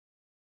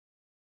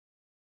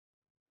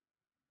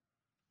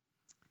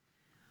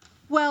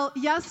Well,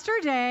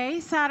 yesterday,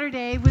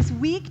 Saturday, was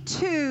week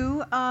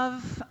 2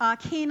 of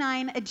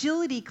canine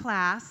agility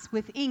class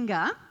with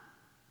Inga.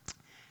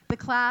 The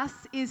class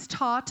is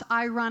taught,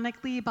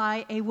 ironically,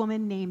 by a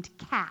woman named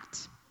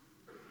Kat.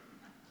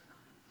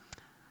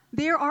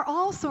 There are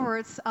all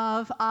sorts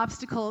of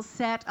obstacles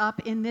set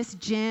up in this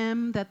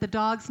gym that the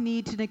dogs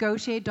need to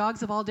negotiate,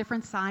 dogs of all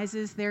different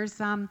sizes. There's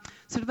sort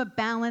of a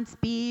balance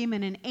beam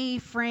and an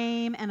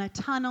A-frame and a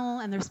tunnel,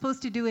 and they're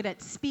supposed to do it at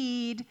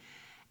speed.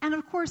 And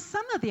of course,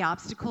 some of the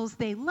obstacles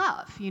they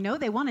love. You know,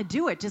 they want to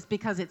do it just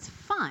because it's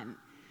fun.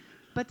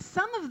 But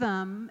some of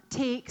them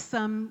take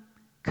some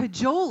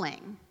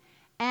cajoling.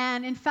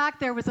 And in fact,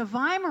 there was a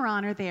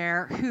Weimaraner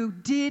there who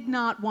did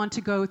not want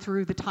to go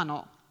through the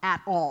tunnel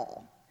at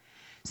all.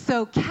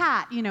 So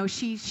Kat, you know,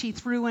 she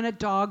threw in a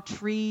dog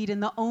treat,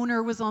 and the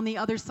owner was on the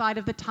other side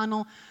of the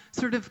tunnel,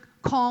 sort of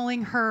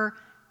calling her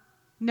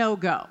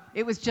no-go.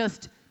 It was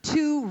just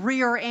 2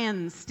 rear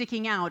ends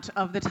sticking out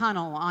of the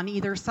tunnel on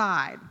either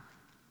side.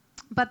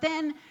 But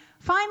then,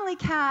 finally,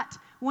 Kat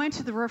went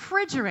to the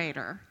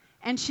refrigerator,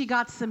 and she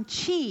got some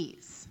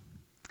cheese.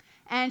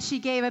 And she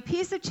gave a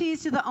piece of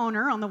cheese to the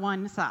owner on the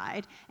one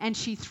side, and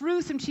she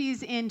threw some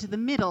cheese into the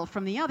middle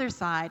from the other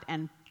side,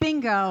 and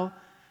bingo,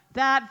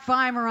 that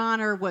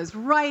Weimaraner was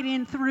right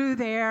in through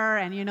there,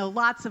 and, you know,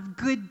 lots of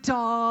good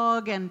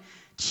dog, and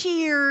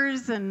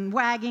cheers, and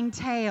wagging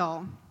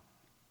tail.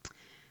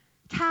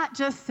 Kat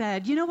just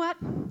said, you know what?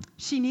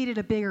 She needed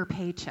a bigger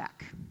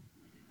paycheck.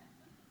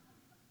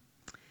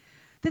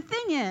 The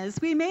thing is,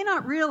 we may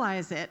not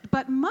realize it,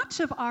 but much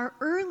of our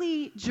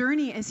early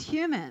journey as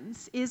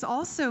humans is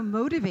also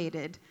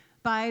motivated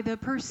by the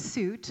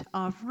pursuit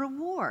of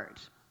reward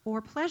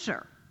or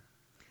pleasure.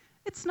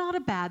 It's not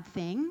a bad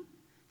thing.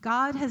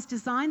 God has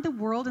designed the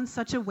world in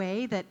such a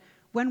way that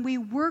when we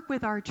work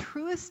with our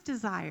truest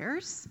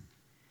desires,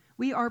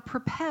 we are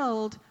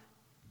propelled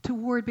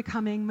toward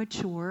becoming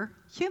mature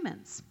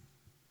humans.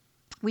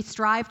 We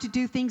strive to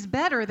do things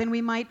better than we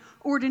might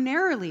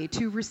ordinarily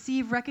to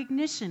receive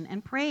recognition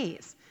and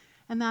praise.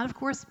 And that, of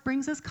course,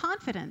 brings us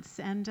confidence,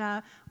 and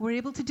we're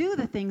able to do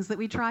the things that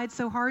we tried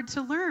so hard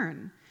to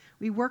learn.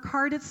 We work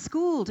hard at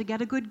school to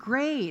get a good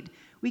grade.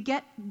 We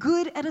get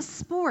good at a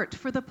sport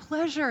for the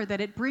pleasure that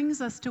it brings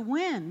us to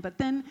win, but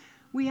then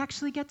we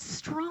actually get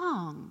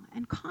strong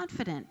and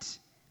confident.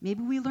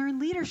 Maybe we learn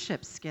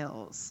leadership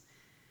skills.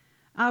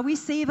 We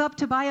save up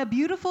to buy a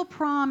beautiful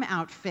prom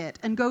outfit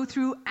and go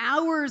through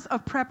hours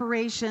of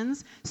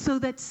preparations so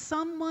that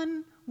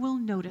someone will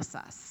notice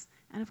us.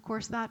 And of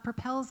course, that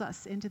propels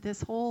us into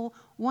this whole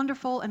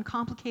wonderful and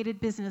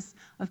complicated business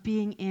of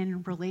being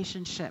in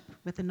relationship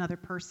with another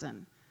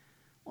person.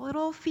 Well, it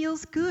all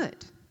feels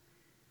good.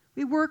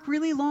 We work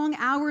really long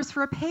hours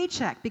for a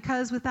paycheck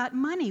because with that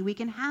money, we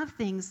can have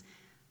things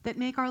that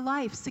make our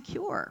life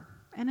secure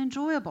and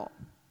enjoyable.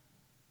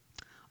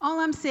 All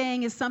I'm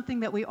saying is something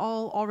that we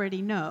all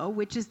already know,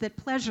 which is that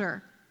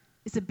pleasure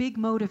is a big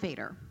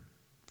motivator.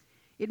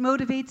 It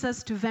motivates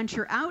us to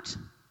venture out,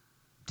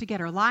 to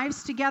get our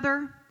lives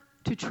together,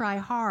 to try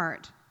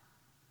hard.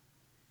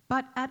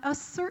 But at a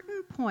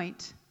certain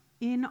point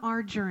in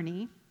our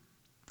journey,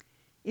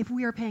 if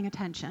we are paying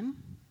attention,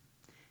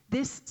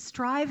 this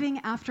striving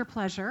after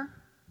pleasure,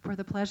 for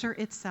the pleasure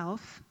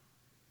itself,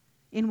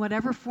 in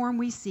whatever form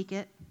we seek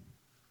it,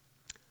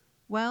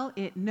 well,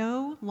 it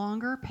no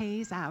longer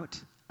pays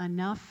out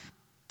enough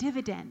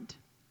dividend.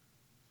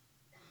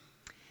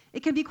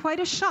 It can be quite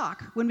a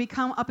shock when we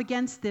come up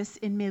against this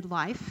in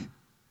midlife,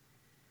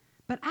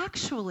 but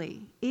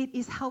actually it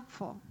is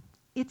helpful.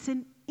 It's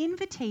an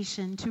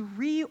invitation to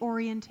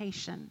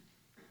reorientation.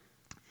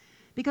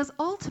 Because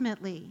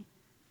ultimately,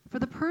 for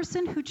the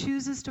person who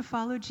chooses to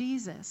follow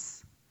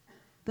Jesus,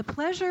 the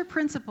pleasure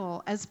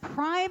principle as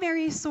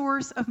primary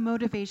source of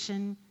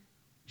motivation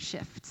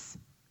shifts.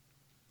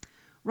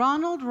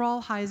 Ronald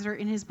Rolheiser,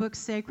 in his book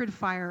Sacred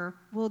Fire,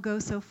 will go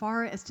so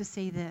far as to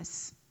say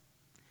this: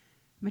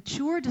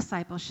 mature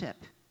discipleship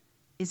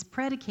is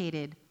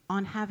predicated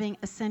on having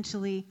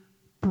essentially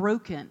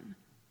broken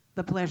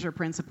the pleasure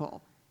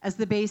principle as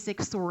the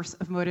basic source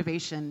of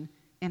motivation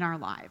in our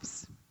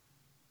lives.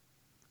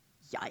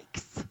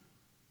 Yikes.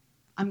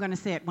 I'm going to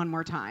say it one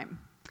more time.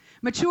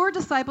 Mature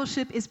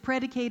discipleship is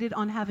predicated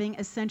on having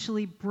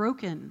essentially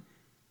broken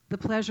the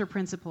pleasure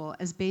principle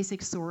as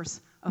basic source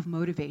of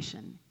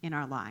motivation in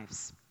our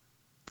lives.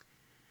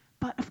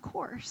 But of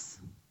course,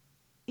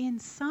 in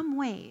some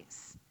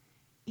ways,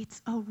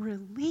 it's a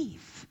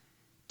relief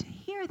to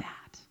hear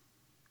that.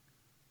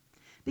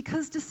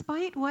 Because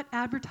despite what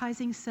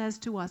advertising says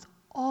to us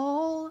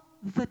all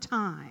the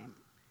time,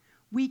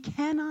 we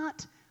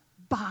cannot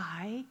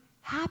buy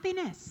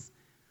happiness.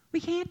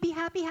 We can't be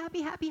happy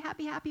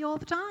all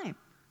the time.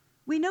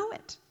 We know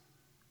it.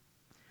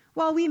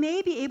 While we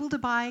may be able to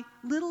buy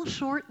little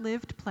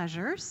short-lived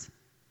pleasures,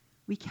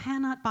 we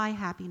cannot buy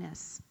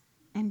happiness,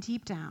 and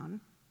deep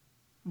down,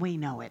 we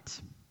know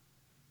it.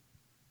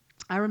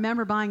 I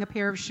remember buying a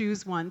pair of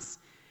shoes once,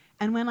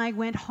 and when I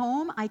went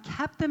home, I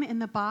kept them in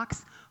the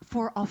box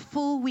for a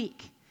full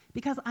week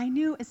because I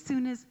knew as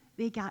soon as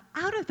they got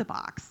out of the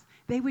box,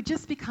 they would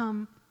just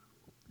become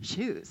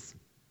shoes.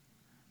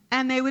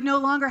 And they would no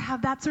longer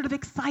have that sort of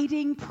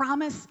exciting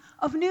promise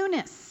of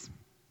newness.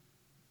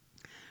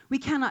 We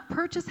cannot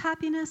purchase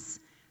happiness,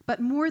 but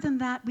more than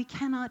that, we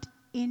cannot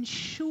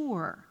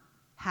ensure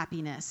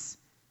happiness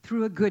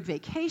through a good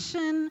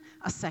vacation,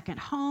 a second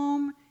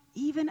home,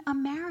 even a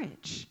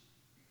marriage.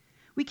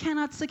 We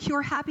cannot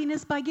secure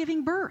happiness by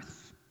giving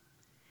birth.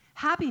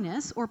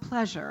 Happiness or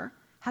pleasure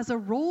has a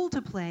role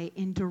to play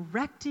in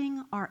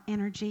directing our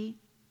energy,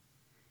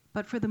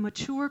 but for the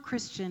mature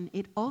Christian,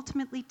 it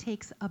ultimately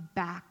takes a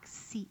back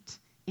seat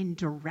in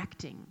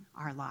directing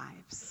our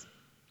lives.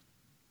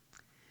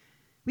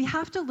 We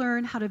have to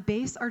learn how to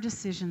base our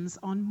decisions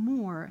on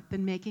more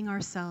than making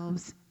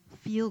ourselves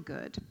feel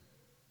good.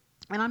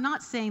 And I'm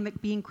not saying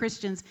that being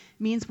Christians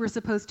means we're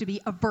supposed to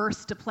be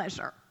averse to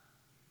pleasure.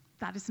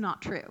 That is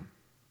not true.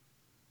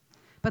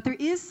 But there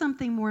is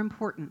something more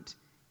important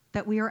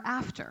that we are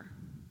after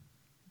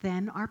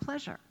than our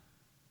pleasure.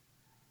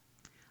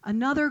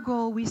 Another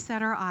goal we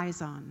set our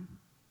eyes on.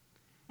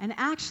 And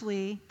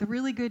actually, the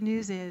really good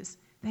news is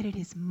that it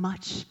is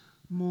much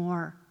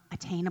more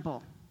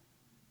attainable.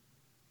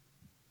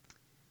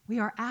 We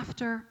are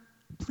after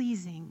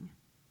pleasing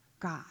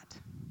God.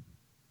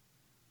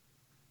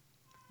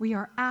 We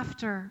are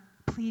after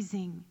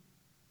pleasing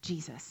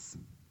Jesus.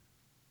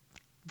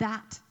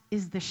 That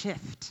is the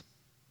shift.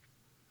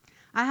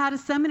 I had a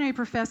seminary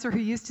professor who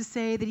used to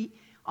say that he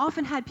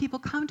often had people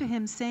come to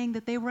him saying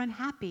that they were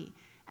unhappy,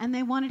 and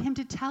they wanted him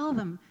to tell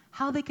them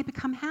how they could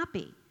become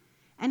happy.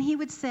 And he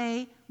would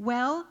say,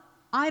 well,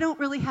 I don't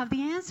really have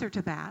the answer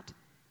to that,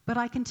 but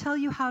I can tell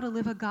you how to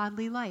live a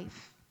godly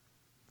life.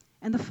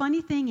 And the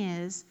funny thing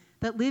is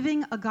that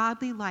living a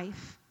godly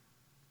life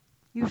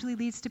usually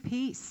leads to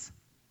peace,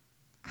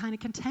 kind of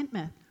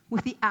contentment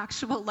with the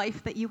actual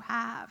life that you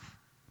have,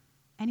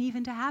 and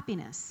even to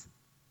happiness.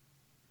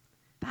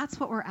 That's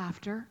what we're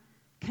after,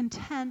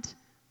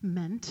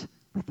 contentment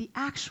with the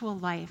actual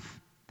life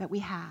that we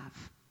have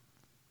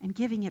and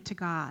giving it to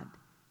God.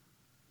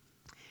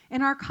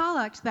 In our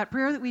collect, that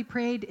prayer that we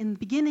prayed in the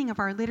beginning of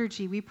our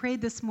liturgy, we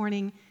prayed this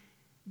morning,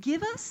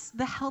 give us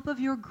the help of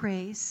your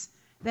grace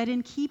that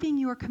in keeping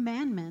your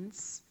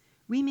commandments,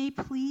 we may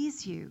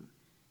please you,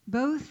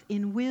 both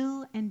in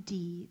will and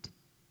deed,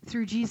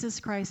 through Jesus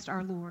Christ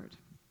our Lord.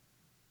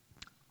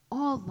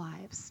 All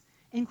lives,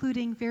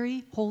 including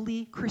very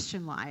holy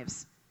Christian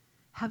lives,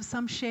 have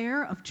some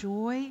share of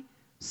joy,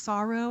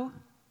 sorrow,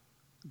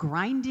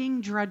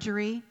 grinding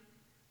drudgery,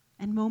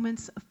 and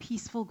moments of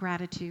peaceful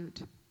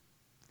gratitude.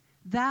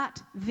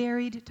 That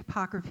varied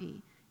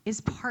topography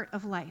is part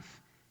of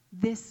life,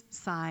 this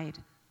side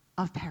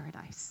of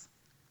paradise.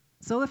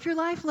 So if your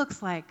life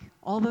looks like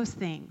all those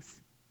things,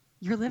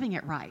 you're living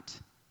it right.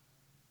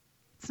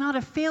 It's not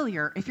a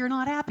failure if you're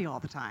not happy all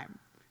the time.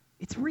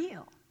 It's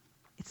real.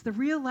 It's the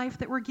real life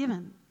that we're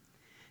given.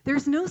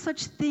 There's no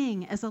such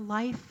thing as a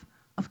life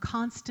of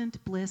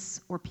constant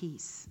bliss or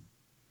peace.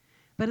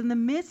 But in the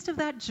midst of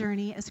that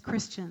journey as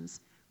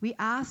Christians, we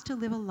ask to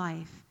live a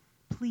life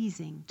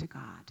pleasing to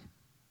God.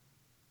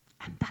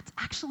 And that's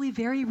actually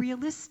very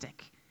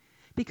realistic,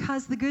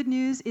 because the good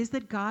news is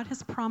that God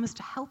has promised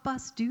to help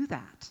us do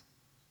that.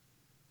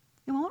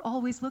 It won't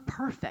always look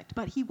perfect,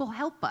 but he will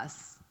help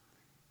us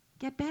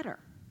get better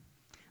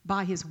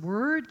by his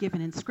word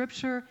given in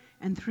Scripture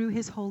and through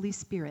his Holy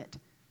Spirit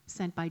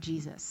sent by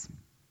Jesus.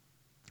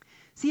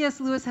 C.S.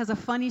 Lewis has a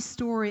funny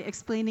story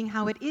explaining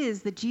how it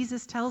is that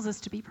Jesus tells us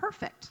to be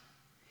perfect.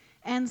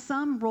 And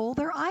some roll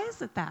their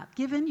eyes at that.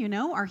 Given,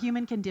 our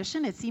human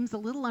condition, it seems a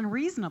little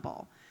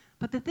unreasonable.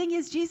 But the thing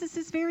is, Jesus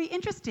is very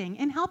interesting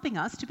in helping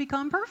us to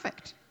become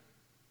perfect.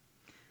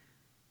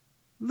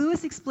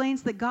 Lewis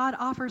explains that God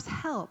offers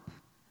help,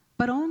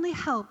 but only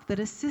help that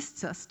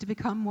assists us to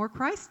become more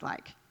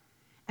Christ-like.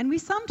 And we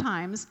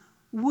sometimes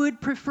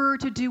would prefer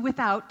to do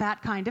without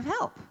that kind of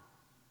help.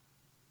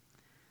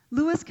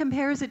 Lewis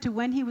compares it to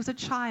when he was a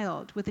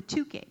child with a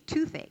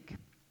toothache.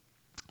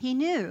 He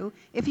knew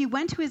if he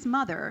went to his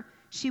mother,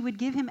 she would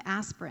give him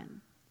aspirin,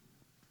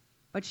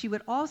 but she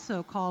would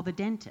also call the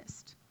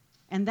dentist,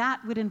 and that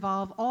would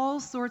involve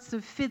all sorts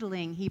of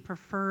fiddling he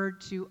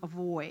preferred to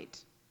avoid.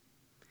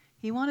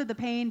 He wanted the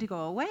pain to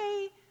go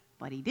away,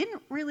 but he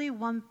didn't really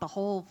want the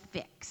whole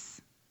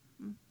fix.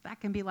 That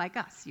can be like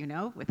us,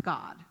 with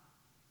God.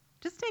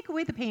 Just take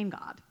away the pain,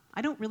 God.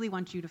 I don't really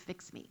want you to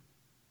fix me.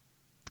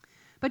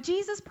 But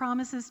Jesus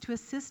promises to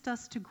assist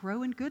us to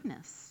grow in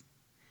goodness.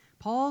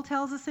 Paul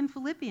tells us in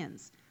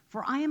Philippians,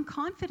 "For I am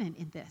confident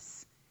in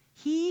this.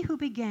 He who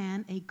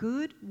began a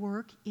good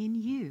work in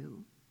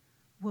you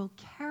will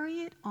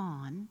carry it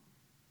on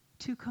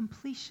to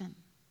completion."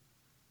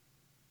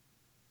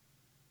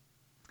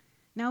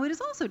 Now, it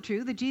is also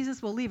true that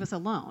Jesus will leave us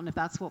alone if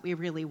that's what we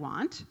really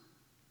want.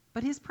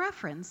 But his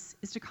preference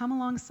is to come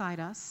alongside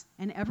us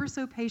and ever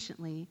so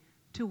patiently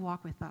to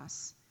walk with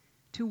us,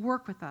 to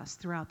work with us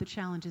throughout the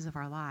challenges of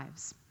our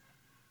lives.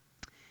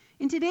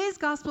 In today's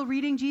gospel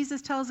reading,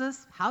 Jesus tells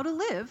us how to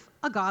live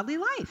a godly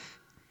life.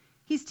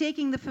 He's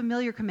taking the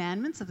familiar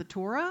commandments of the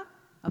Torah,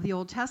 of the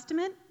Old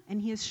Testament,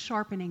 and he is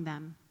sharpening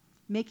them,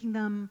 making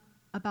them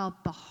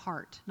about the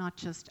heart, not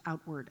just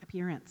outward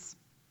appearance.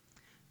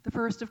 The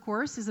first, of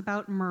course, is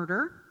about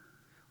murder.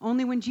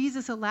 Only when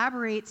Jesus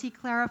elaborates, he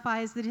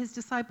clarifies that his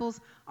disciples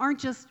aren't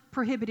just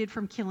prohibited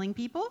from killing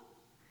people.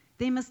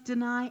 They must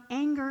deny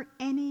anger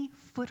any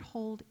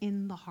foothold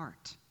in the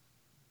heart.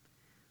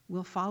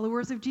 Will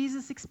followers of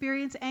Jesus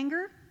experience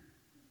anger?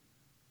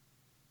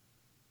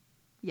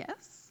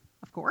 Yes,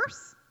 of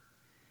course.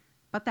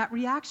 But that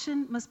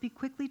reaction must be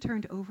quickly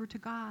turned over to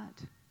God.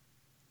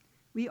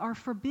 We are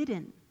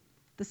forbidden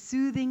the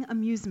soothing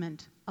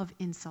amusement of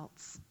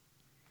insults,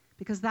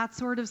 because that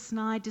sort of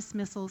snide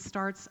dismissal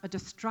starts a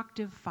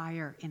destructive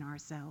fire in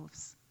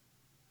ourselves.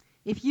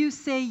 If you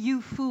say, "You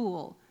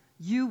fool,"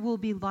 you will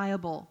be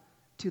liable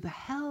to the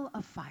hell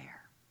of fire.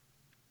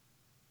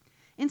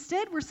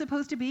 Instead, we're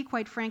supposed to be,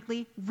 quite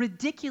frankly,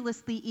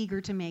 ridiculously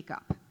eager to make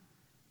up.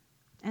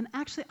 And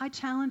actually, I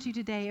challenge you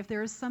today, if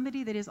there is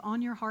somebody that is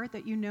on your heart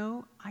that you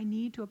know, I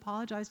need to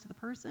apologize to the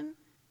person,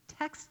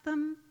 text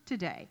them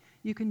today.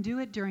 You can do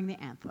it during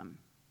the anthem.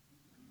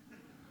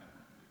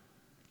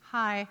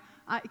 Hi,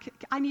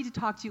 I need to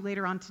talk to you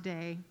later on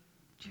today.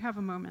 Do you have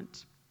a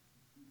moment?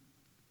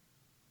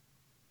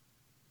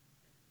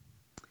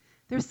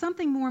 There's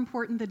something more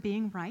important than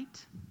being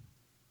right.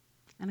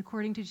 And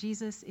according to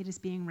Jesus, it is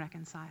being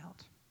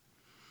reconciled.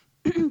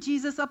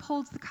 Jesus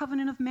upholds the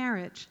covenant of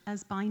marriage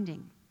as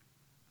binding.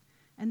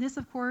 And this,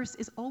 of course,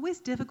 is always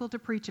difficult to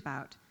preach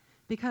about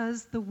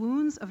because the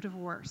wounds of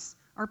divorce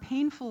are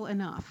painful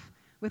enough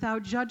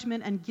without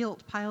judgment and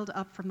guilt piled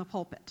up from the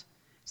pulpit.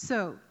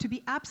 So, to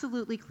be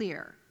absolutely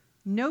clear,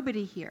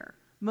 nobody here,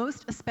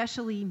 most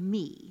especially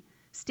me,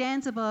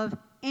 stands above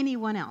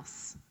anyone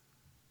else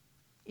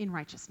in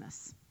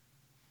righteousness.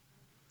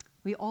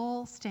 We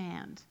all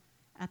stand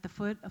at the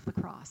foot of the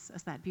cross,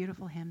 as that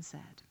beautiful hymn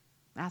said.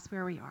 That's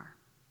where we are,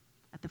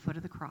 at the foot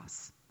of the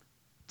cross,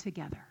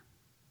 together.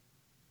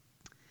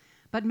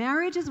 But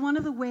marriage is one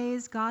of the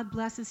ways God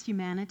blesses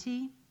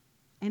humanity,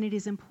 and it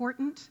is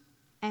important,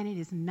 and it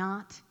is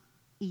not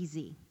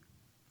easy.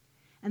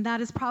 And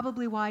that is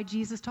probably why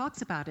Jesus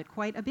talks about it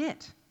quite a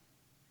bit,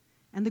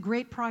 and the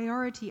great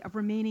priority of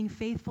remaining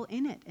faithful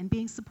in it and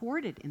being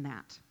supported in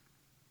that.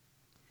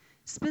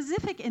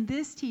 Specific in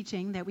this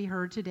teaching that we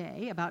heard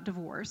today about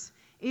divorce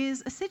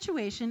is a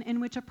situation in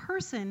which a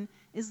person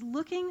is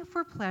looking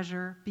for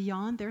pleasure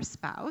beyond their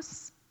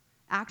spouse,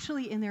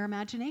 actually in their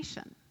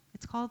imagination.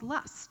 It's called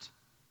lust.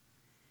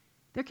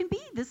 There can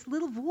be this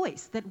little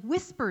voice that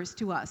whispers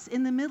to us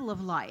in the middle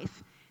of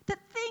life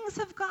that things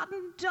have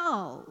gotten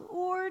dull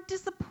or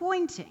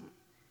disappointing.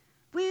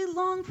 We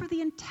long for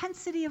the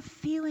intensity of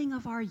feeling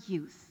of our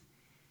youth.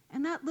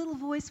 And that little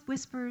voice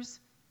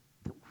whispers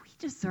that we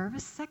deserve a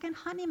second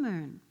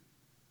honeymoon,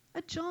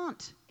 a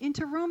jaunt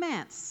into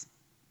romance.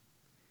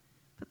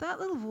 But that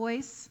little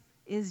voice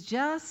is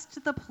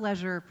just the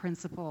pleasure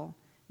principle,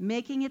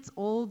 making its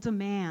old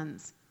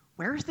demands.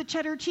 Where's the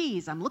cheddar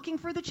cheese? I'm looking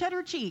for the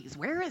cheddar cheese.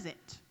 Where is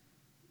it?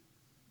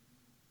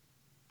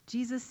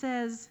 Jesus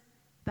says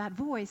that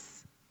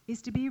voice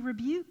is to be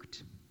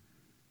rebuked.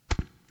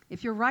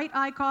 If your right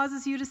eye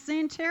causes you to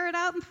sin, tear it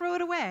out and throw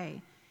it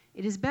away.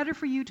 It is better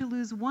for you to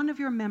lose one of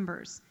your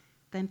members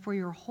than for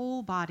your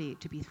whole body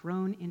to be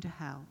thrown into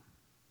hell.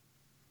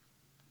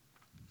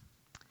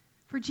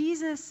 For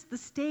Jesus, the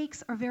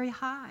stakes are very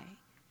high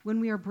when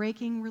we are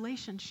breaking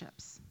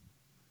relationships.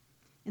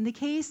 In the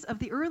case of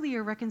the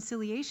earlier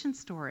reconciliation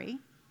story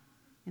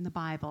in the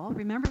Bible,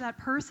 remember that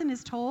person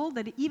is told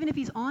that even if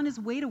he's on his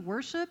way to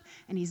worship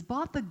and he's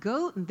bought the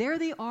goat and there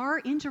they are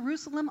in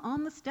Jerusalem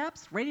on the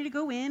steps ready to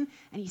go in,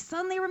 and he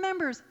suddenly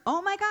remembers,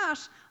 oh my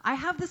gosh, I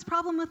have this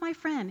problem with my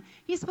friend.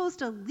 He's supposed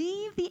to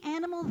leave the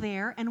animal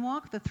there and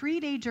walk the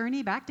 3-day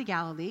journey back to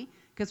Galilee,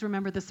 because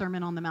remember the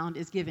Sermon on the Mount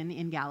is given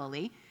in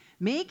Galilee,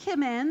 make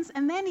amends,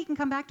 and then he can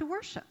come back to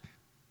worship.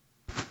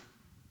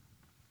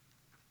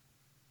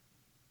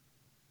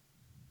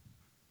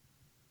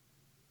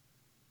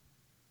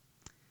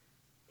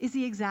 Is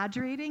he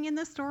exaggerating in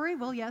this story?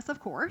 Well, yes, of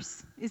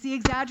course. Is he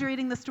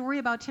exaggerating the story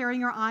about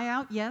tearing your eye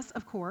out? Yes,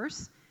 of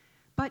course.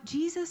 But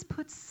Jesus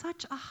puts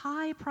such a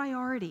high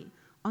priority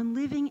on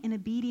living in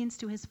obedience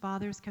to his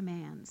Father's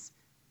commands,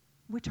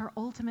 which are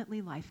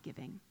ultimately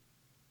life-giving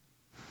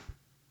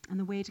and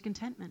the way to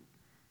contentment.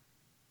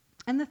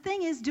 And the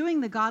thing is, doing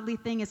the godly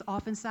thing is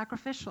often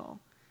sacrificial.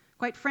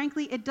 Quite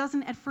frankly, it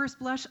doesn't at first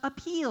blush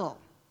appeal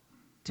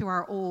to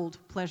our old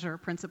pleasure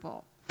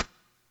principle.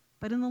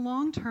 But in the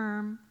long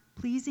term,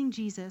 pleasing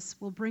Jesus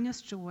will bring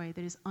us joy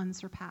that is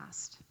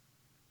unsurpassed.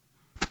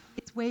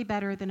 It's way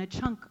better than a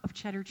chunk of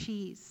cheddar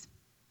cheese.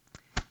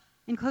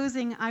 In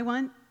closing, I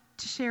want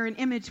to share an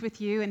image with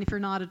you, and if you're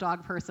not a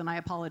dog person, I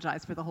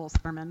apologize for the whole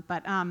sermon.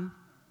 But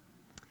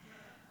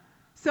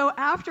so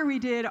after we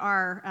did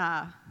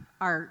our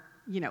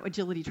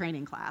agility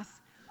training class,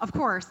 of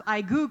course,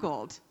 I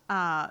Googled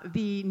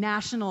the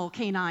National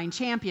Canine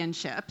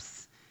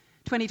Championships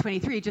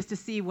 2023 just to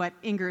see what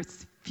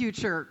Inger's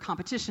future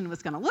competition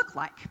was going to look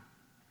like.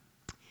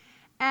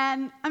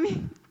 And I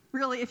mean,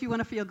 really, if you want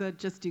to feel good,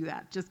 just do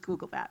that. Just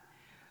Google that.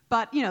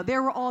 But,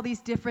 there were all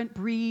these different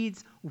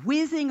breeds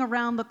whizzing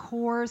around the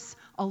course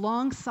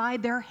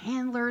alongside their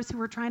handlers who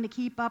were trying to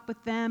keep up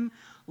with them.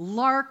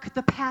 Lark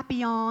the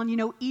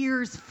Papillon,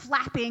 ears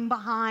flapping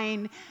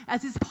behind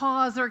as his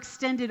paws are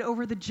extended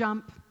over the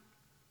jump.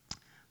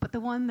 But the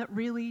one that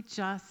really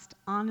just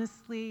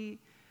honestly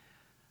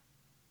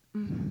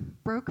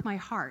broke my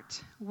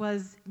heart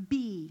was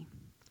Bee,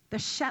 the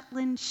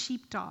Shetland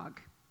sheepdog.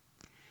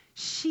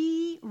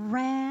 She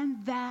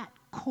ran that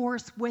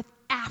course with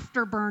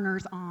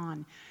afterburners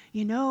on,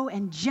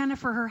 and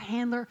Jennifer, her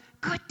handler,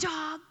 good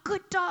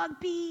dog,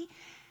 Bee.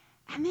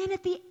 And then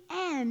at the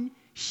end,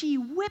 she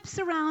whips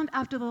around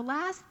after the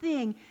last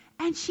thing,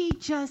 and she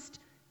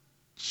just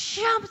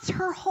jumps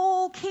her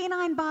whole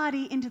canine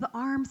body into the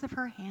arms of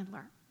her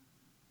handler.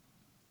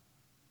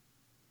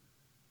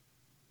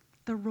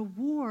 The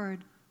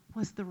reward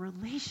was the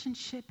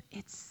relationship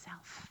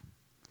itself,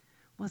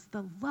 was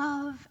the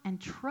love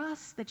and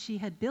trust that she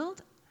had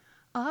built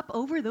up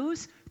over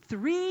those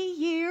 3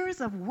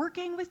 years of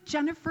working with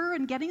Jennifer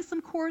and getting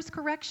some course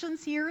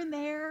corrections here and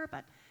there,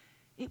 but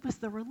it was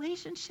the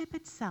relationship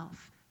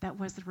itself that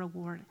was the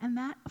reward. And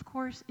that, of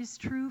course, is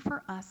true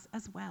for us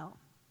as well.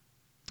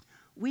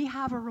 We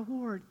have a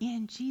reward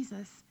in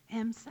Jesus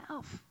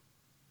himself.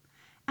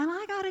 And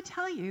I got to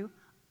tell you,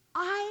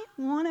 I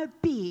want to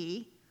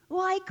be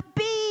like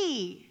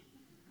Bee.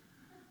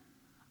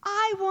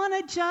 I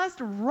want to just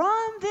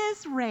run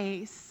this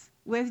race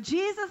with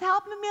Jesus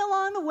helping me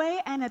along the way,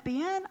 and at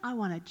the end, I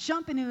want to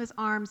jump into his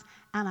arms,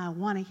 and I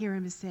want to hear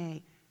him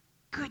say,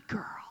 good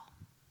girl.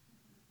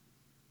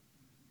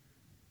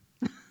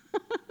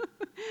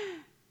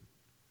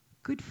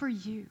 Good for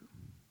you.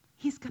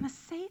 He's going to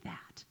say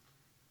that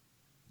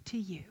to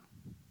you,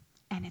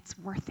 and it's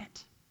worth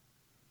it.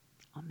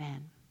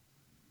 Amen.